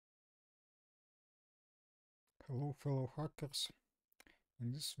Hello fellow hackers,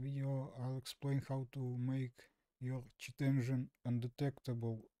 in this video I'll explain how to make your cheat engine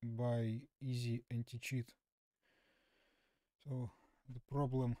undetectable by easy anti-cheat. So the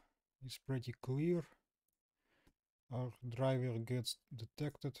problem is pretty clear. Our driver gets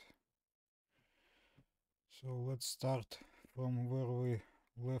detected. So let's start from where we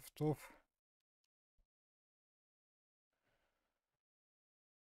left off.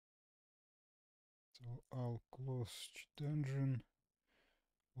 So I'll close cheat engine.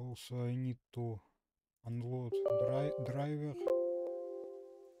 Also I need to unload driver.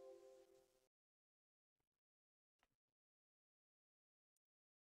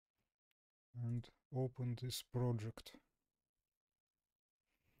 And open this project.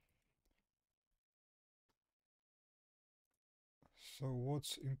 So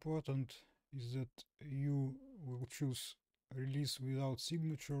what's important is that you will choose release without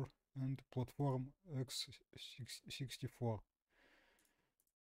signature and platform x64.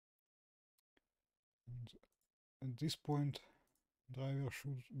 And at this point driver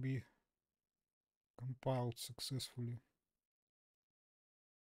should be compiled successfully.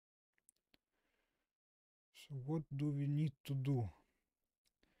 So what do we need to do?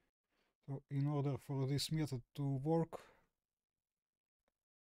 So in order for this method to work,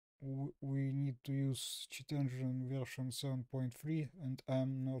 we need to use cheat engine version 7.3, and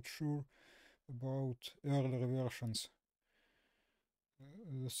I'm not sure about earlier versions.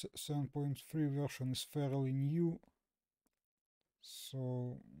 The 7.3 version is fairly new,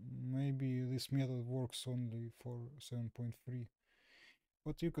 so maybe this method works only for 7.3,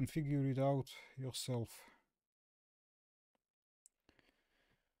 but you can figure it out yourself.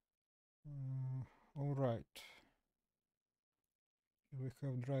 Alright, we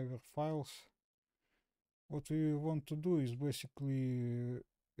have driver files. What we want to do is basically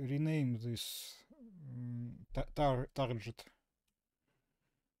rename this target.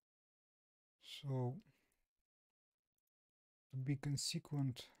 So to be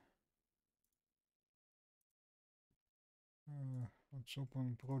consequent, let's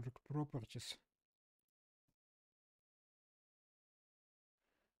open project properties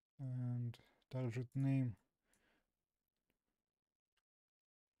and target name.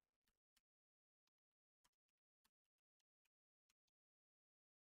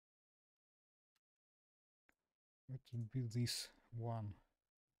 It would be this one,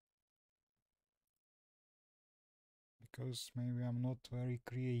 because maybe I'm not very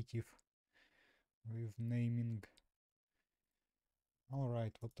creative with naming.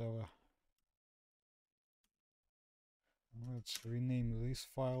 Alright, whatever. Let's rename this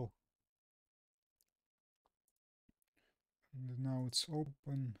file. And now it's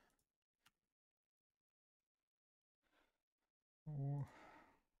open. Oh,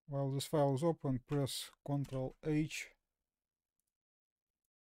 while this file is open, press Ctrl H.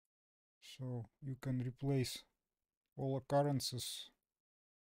 So you can replace all occurrences,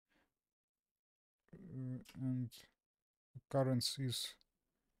 and occurrence is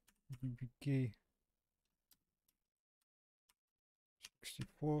dbk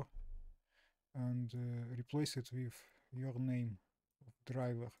 64, and replace it with your name of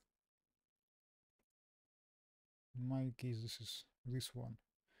driver. In my case, this is this one.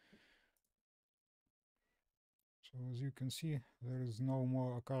 So as you can see, there is no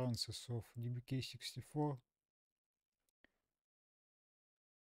more occurrences of dbk64,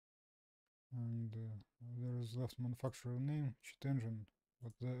 and there is left manufacturer name, cheat engine,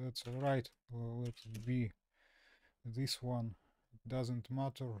 but that's alright. Let it be this one. It doesn't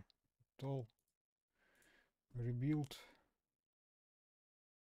matter at all. Rebuild,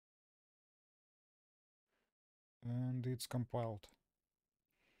 and it's compiled.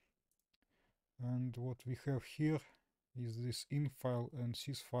 And what we have here is this in file and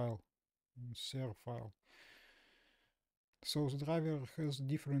sys file and ser file. So the driver has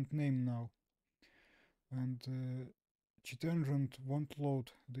different name now, and cheat engine won't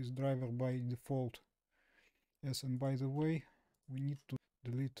load this driver by default. Yes, and by the way, we need to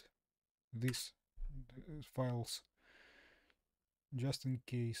delete these files just in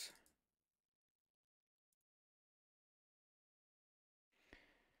case.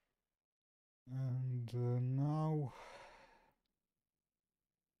 And now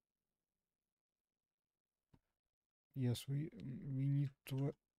yes, we need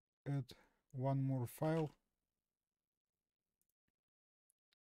to add one more file.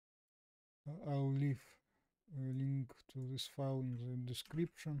 I'll leave a link to this file in the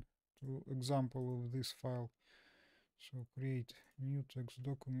description, to example of this file. So create new text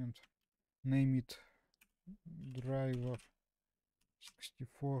document, name it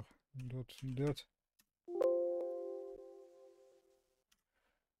driver64.dat,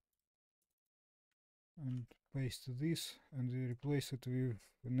 and paste this and replace it with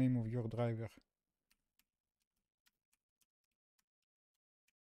the name of your driver.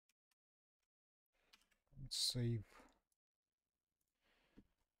 Let's save.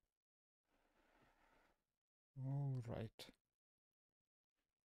 All right.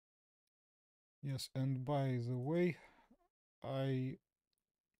 Yes, and by the way, I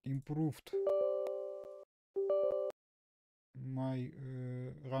improved my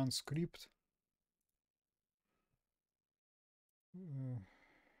run script.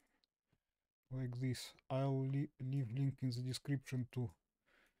 Like this. I'll leave link in the description too.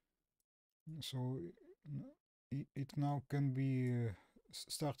 So it now can be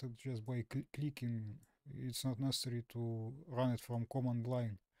started just by clicking. It's not necessary to run it from command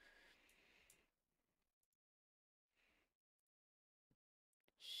line.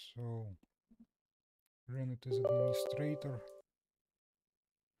 So run it as administrator,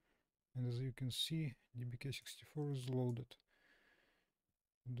 and as you can see, dbk64 is loaded.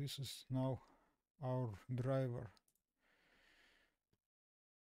 This is now our driver.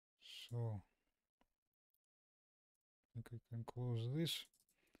 So I think I can close this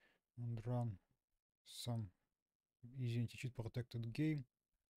and run some easy anti-cheat protected game.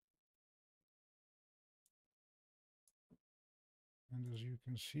 And as you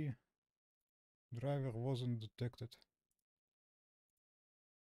can see, driver wasn't detected.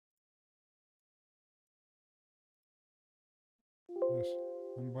 Yes,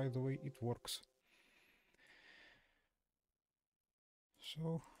 and by the way, it works.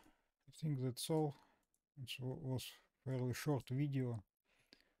 So I think that's all. It was fairly short video.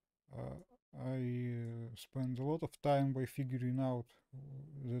 I spent a lot of time by figuring out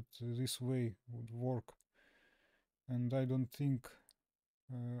that this way would work, and I don't think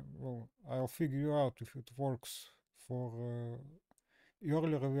well, I'll figure out if it works for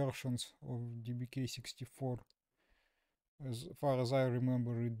earlier versions of DBK64. As far as I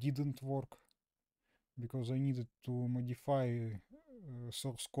remember, it didn't work because I needed to modify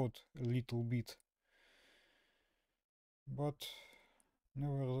source code a little bit. But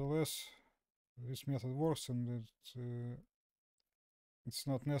nevertheless, this method works, and it's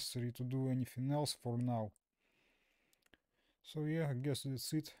not necessary to do anything else for now. So yeah, I guess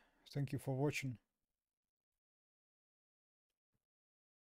that's it. Thank you for watching.